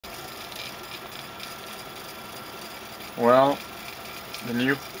Well, the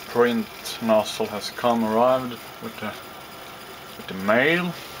new print nozzle has arrived with the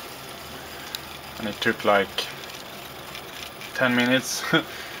mail, and it took like 10 minutes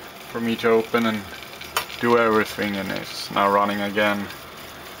for me to open and do everything, and it's now running again,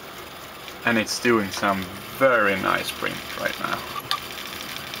 and it's doing some very nice print right now.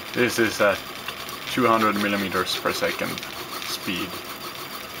 This is at 200 millimeters per second speed,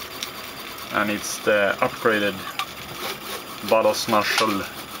 and it's the upgraded buda nozzle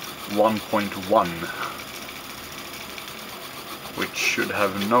 1.1, which should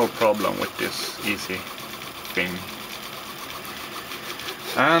have no problem with this easy thing.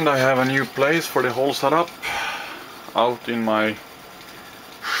 And I have a new place for the whole setup out in my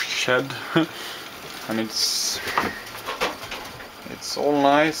shed, and it's all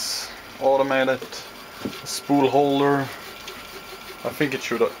nice, automated, spool holder. I think it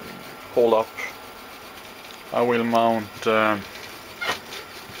should hold up. I will mount, I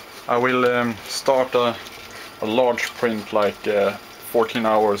will start a large print, like 14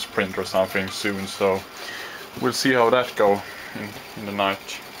 hours print or something soon, so we'll see how that goes in the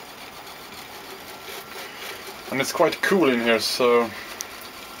night. And it's quite cool in here, so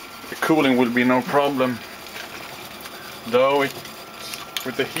the cooling will be no problem. Though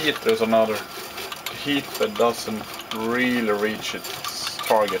with the heat there's another heat that doesn't really reach its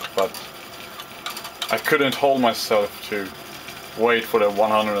target, but I couldn't hold myself to wait for the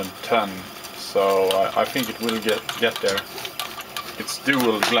 110, so I think it will get there. It's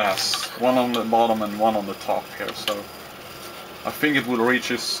dual glass, one on the bottom and one on the top here, so I think it will reach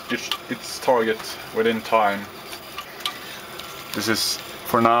its target within time. This is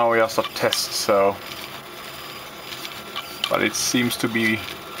for now just a test, so, but it seems to be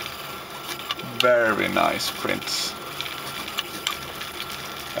very nice prints.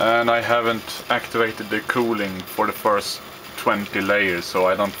 And I haven't activated the cooling for the first 20 layers, so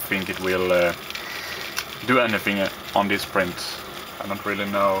I don't think it will do anything on this print. I don't really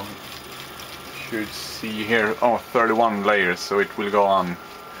know. You should see here, oh, 31 layers, so it will go on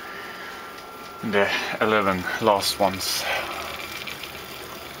the 11 last ones.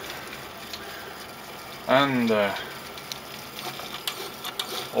 And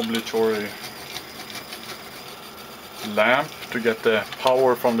obligatory lamp to get the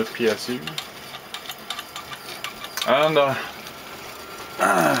power from the PSU, and the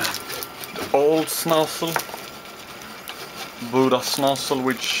old nozzle, buda nozzle,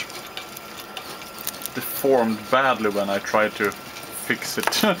 which deformed badly when I tried to fix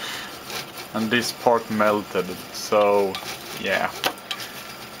it and this part melted, so yeah,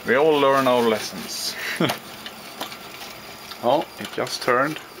 we all learn our lessons. Oh, it just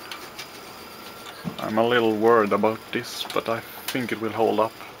turned. I'm a little worried about this, but I think it will hold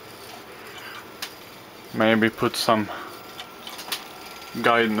up. Maybe put some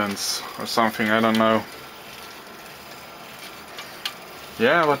guidance or something, I don't know.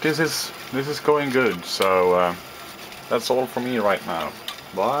 Yeah, but this is going good, so that's all for me right now.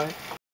 Bye.